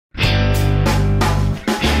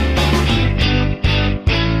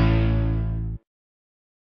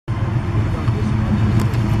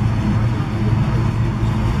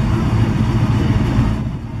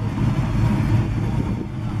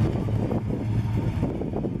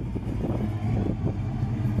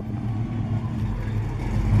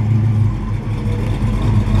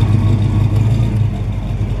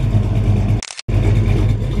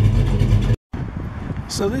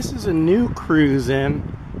So this is a new cruise in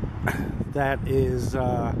that is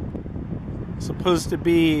supposed to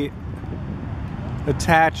be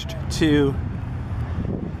attached to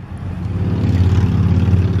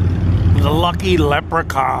the Lucky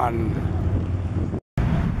Leprechaun.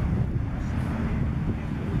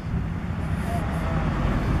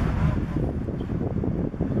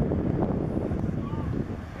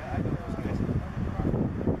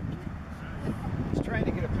 He's trying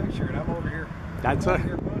to get a picture and I'm over here. That's a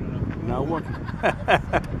no one.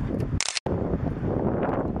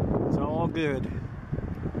 It's all good.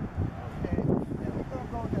 Okay, and we're gonna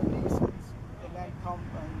go to Lisa's and then come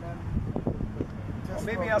and then just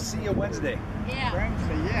Maybe I'll see you Wednesday. Yeah.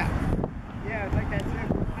 Wednesday, yeah. Yeah, like I said,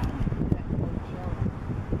 we're coming to that hotel.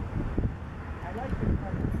 I like the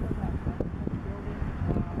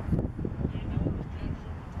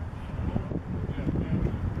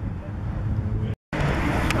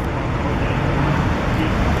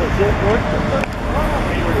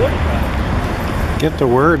Get the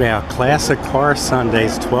word out. Classic Car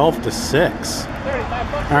Sundays, 12 to 6.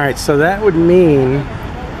 Alright, so that would mean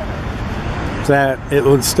that it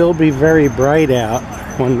would still be very bright out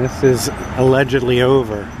when this is allegedly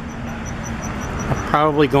over. I'm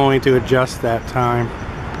probably going to adjust that time.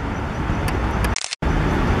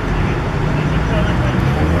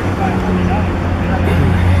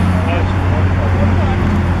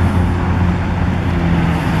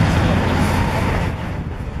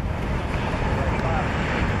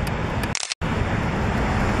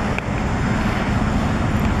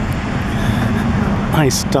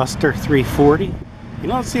 Nice Duster 340. You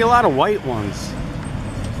don't see a lot of white ones.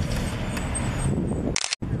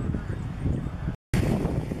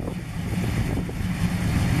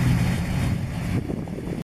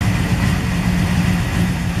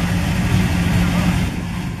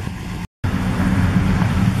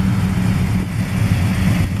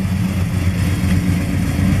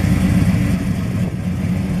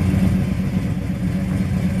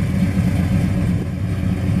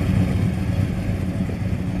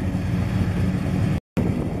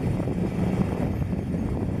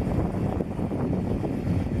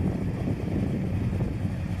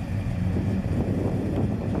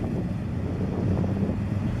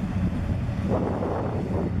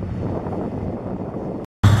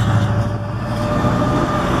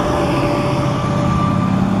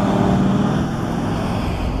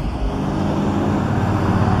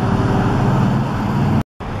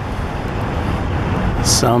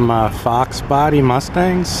 Some Fox body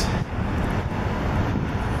Mustangs.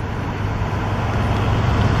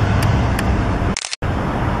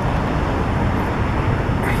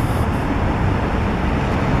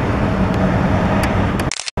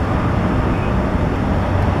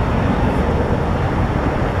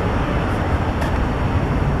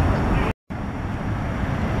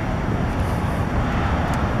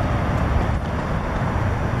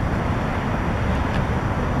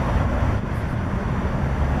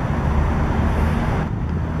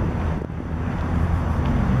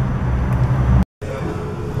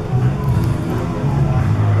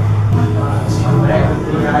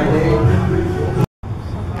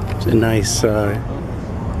 It's a nice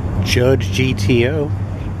Judge GTO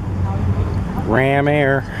Ram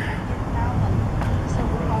Air.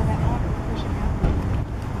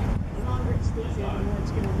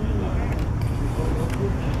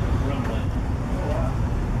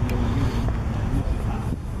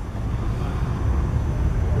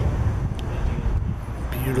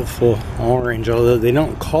 Beautiful orange, although they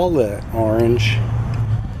don't call it orange.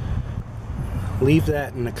 Leave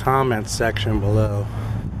that in the comments section below,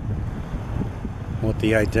 what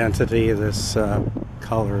the identity of this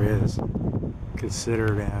color is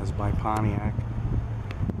considered as by Pontiac.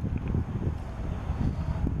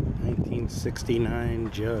 1969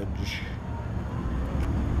 Judge.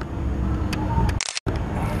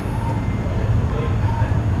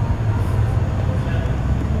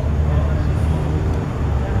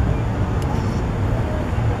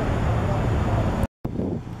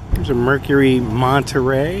 There's a Mercury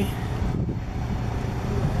Monterey.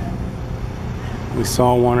 We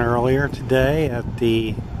saw one earlier today at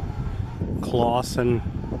the Clausen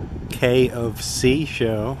K of C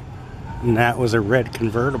show, and that was a red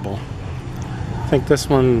convertible. I think this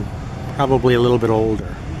one probably a little bit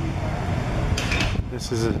older.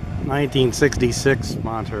 This is a 1966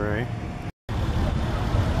 Monterey.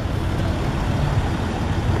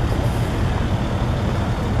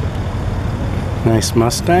 Nice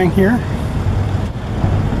Mustang here.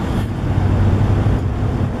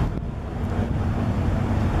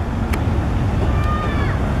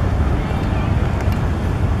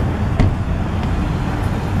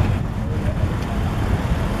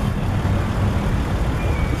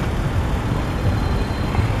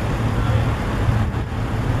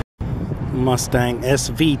 Mustang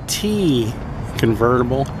SVT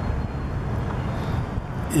convertible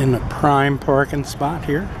in a prime parking spot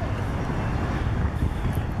here.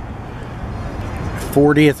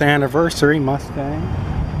 40th anniversary Mustang.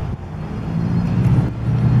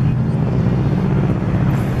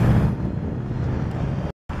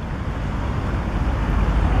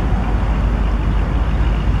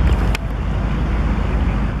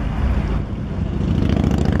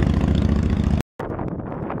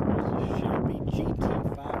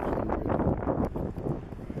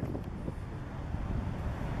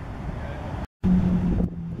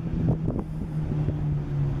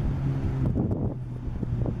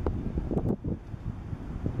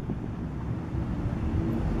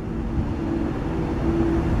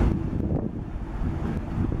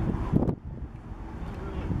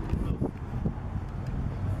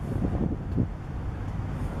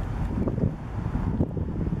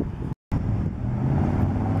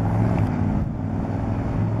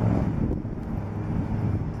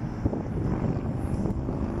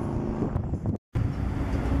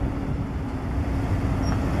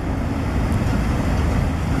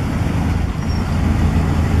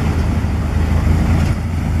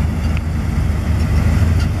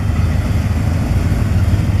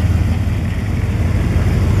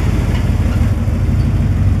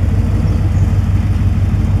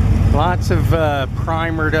 Lots of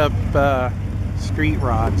primered up street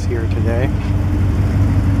rods here today.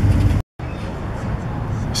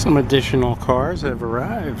 Some additional cars have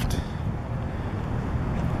arrived.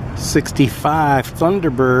 65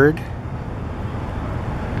 Thunderbird.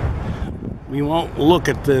 We won't look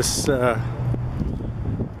at this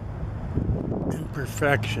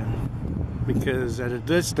imperfection because at a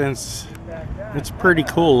distance it's a pretty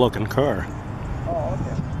cool looking car. Oh,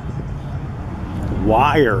 okay.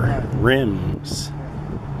 Wire rims.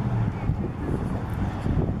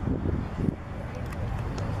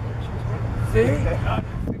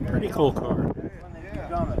 Pretty cool car.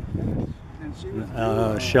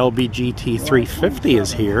 Shelby GT350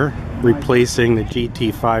 is here, replacing the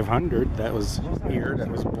GT500 that was here,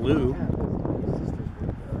 that was blue.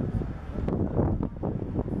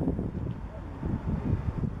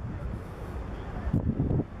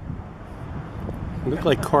 Look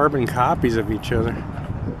like carbon copies of each other.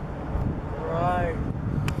 Right.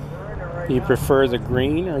 Do you prefer the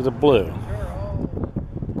green or the blue?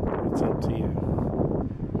 It's up to you.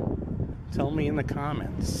 Tell me in the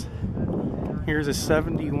comments. Here's a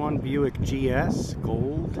 71 Buick GS,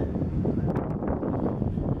 gold.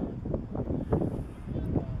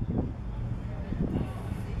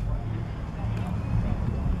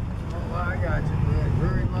 Oh, I got you.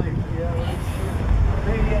 Very light. Yeah.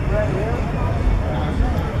 Maybe get right here.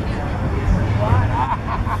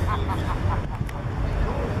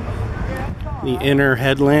 The inner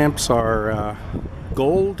headlamps are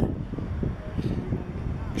gold.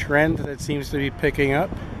 Trend that seems to be picking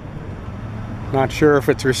up. Not sure if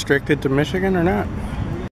it's restricted to Michigan or not.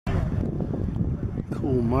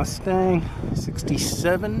 Cool Mustang,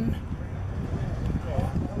 67.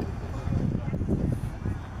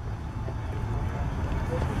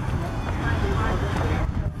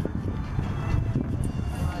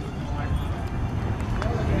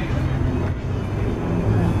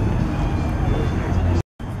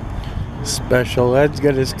 Special Ed's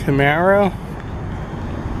got his Camaro.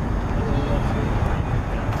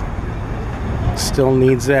 Still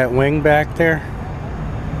needs that wing back there.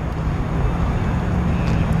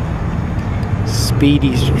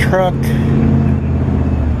 Speedy's truck.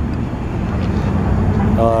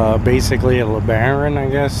 Basically a LeBaron, I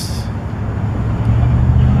guess.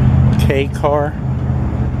 K car.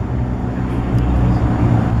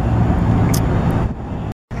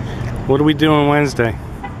 What are we doing Wednesday?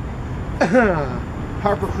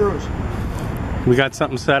 Harper Cruise. We got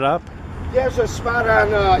something set up? There's a spot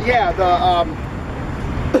on,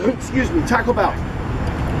 excuse me, Taco Bell.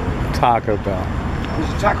 Taco Bell.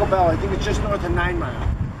 There's a Taco Bell, I think it's just north of 9 Mile.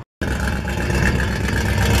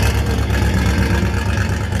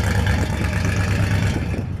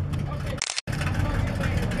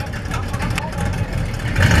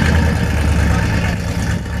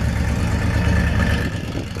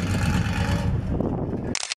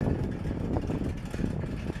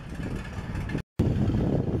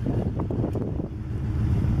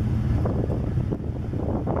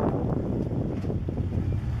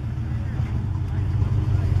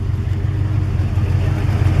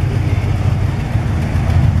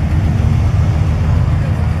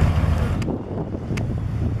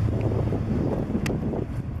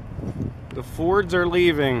 The Fords are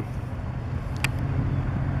leaving.